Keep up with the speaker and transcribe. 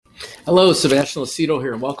Hello, Sebastian Lucido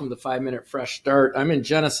here, and welcome to 5 Minute Fresh Start. I'm in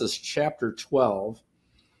Genesis chapter 12.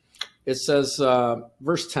 It says,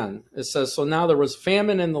 verse 10, it says, "So now there was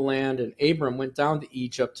famine in the land, and Abram went down to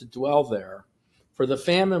Egypt to dwell there, for the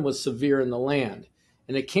famine was severe in the land.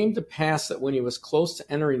 And it came to pass that when he was close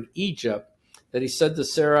to entering Egypt, that he said to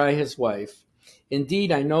Sarai his wife,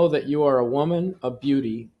 'Indeed, I know that you are a woman of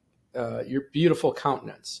beauty, your beautiful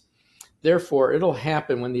countenance. Therefore, it'll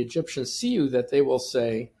happen when the Egyptians see you that they will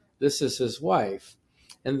say, This is his wife,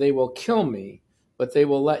 and they will kill me, but they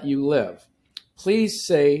will let you live. Please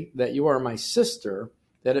say that you are my sister,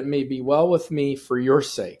 that it may be well with me for your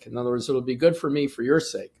sake.'" In other words, it'll be good for me for your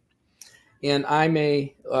sake, "and I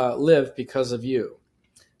may live because of you."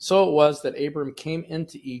 So it was that Abram came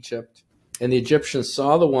into Egypt, and the Egyptians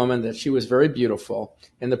saw the woman, that she was very beautiful.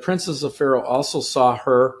 And the princes of Pharaoh also saw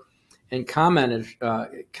her and commended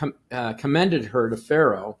her to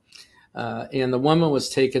Pharaoh. And the woman was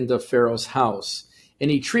taken to Pharaoh's house.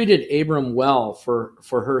 And he treated Abram well for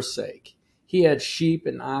her sake. He had sheep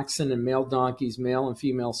and oxen and male donkeys, male and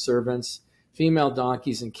female servants, female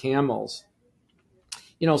donkeys and camels.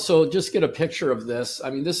 So just get a picture of this. I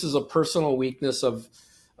mean, this is a personal weakness of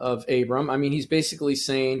Abram. I mean, he's basically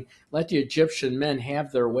saying, let the Egyptian men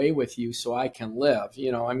have their way with you so I can live.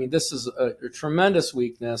 This is a tremendous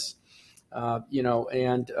weakness.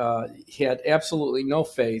 And he had absolutely no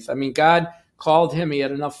faith. I mean, God called him. He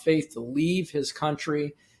had enough faith to leave his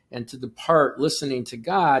country and to depart listening to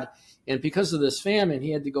God. And because of this famine,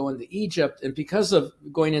 he had to go into Egypt. And because of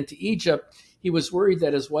going into Egypt, he was worried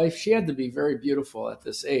that his wife, she had to be very beautiful at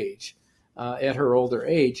this age, at her older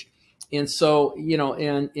age. And so,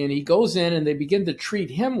 and he goes in and they begin to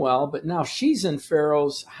treat him well, but now she's in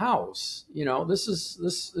Pharaoh's house.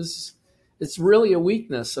 It's really a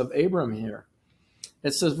weakness of Abram here.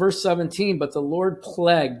 It says, verse 17, "But the Lord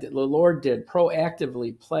did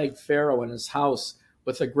proactively plague Pharaoh and his house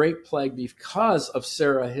with a great plague because of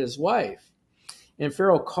Sarah, his wife. And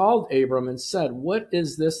Pharaoh called Abram and said, 'What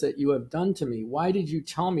is this that you have done to me? Why didn't you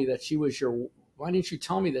tell me that she was your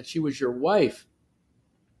wife?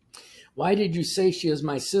 Why did you say she is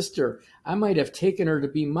my sister? I might have taken her to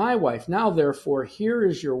be my wife. Now, therefore, here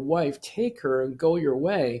is your wife. Take her and go your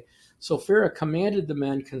way.' So Pharaoh commanded the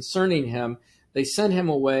men concerning him. They sent him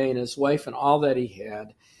away and his wife and all that he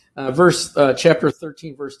had." Chapter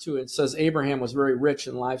 13, verse 2, it says, "Abraham was very rich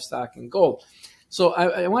in livestock and gold." So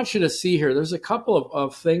I want you to see here, there's a couple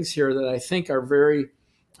of things here that I think are very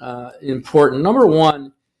important. Number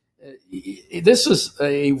one, this is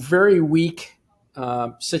a very weak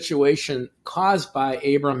situation caused by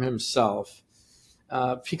Abram himself,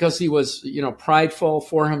 because he was, prideful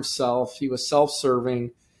for himself. He was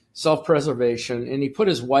self-serving, self-preservation, and he put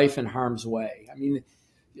his wife in harm's way. I mean,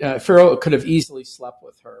 Pharaoh could have easily slept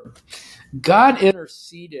with her. God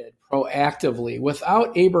interceded proactively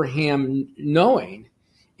without Abraham knowing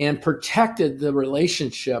and protected the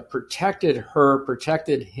relationship, protected her,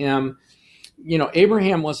 protected him.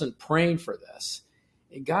 Abraham wasn't praying for this.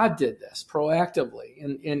 God did this proactively.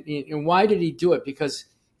 And why did he do it? Because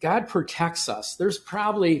God protects us. There's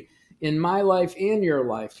probably, in my life and your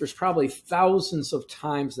life, there's probably thousands of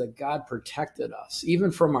times that God protected us,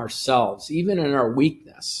 even from ourselves, even in our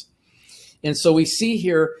weakness. And so we see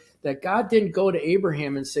here that God didn't go to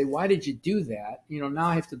Abraham and say, "Why did you do that? Now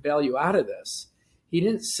I have to bail you out of this." We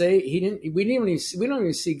don't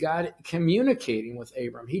even see God communicating with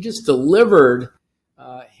Abram. He just delivered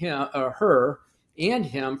her and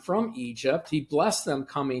him from Egypt. He blessed them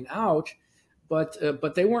coming out.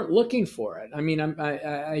 But they weren't looking for it. I mean,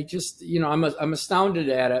 I'm astounded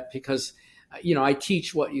at it because, I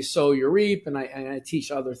teach what you sow, you reap, and I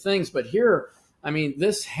teach other things. But here, I mean,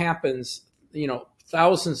 this happens,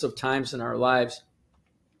 thousands of times in our lives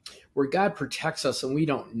where God protects us and we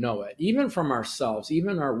don't know it, even from ourselves,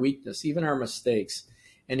 even our weakness, even our mistakes,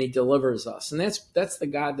 and he delivers us. And that's the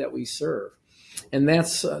God that we serve. And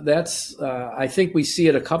that's I think we see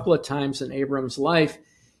it a couple of times in Abram's life.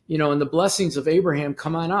 And the blessings of Abraham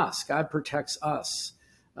come on us. God protects us,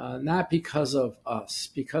 not because of us,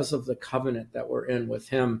 because of the covenant that we're in with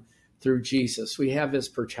him through Jesus. We have his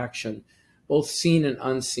protection, both seen and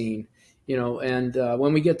unseen. And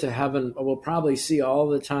when we get to heaven, we'll probably see all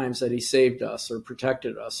the times that he saved us or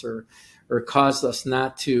protected us or caused us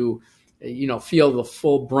not to, feel the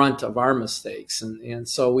full brunt of our mistakes. And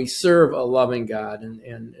so we serve a loving God.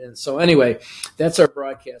 And so anyway, that's our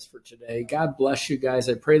broadcast for today. God bless you guys.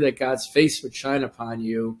 I pray that God's face would shine upon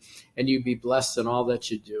you and you be blessed in all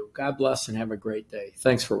that you do. God bless and have a great day.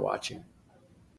 Thanks for watching.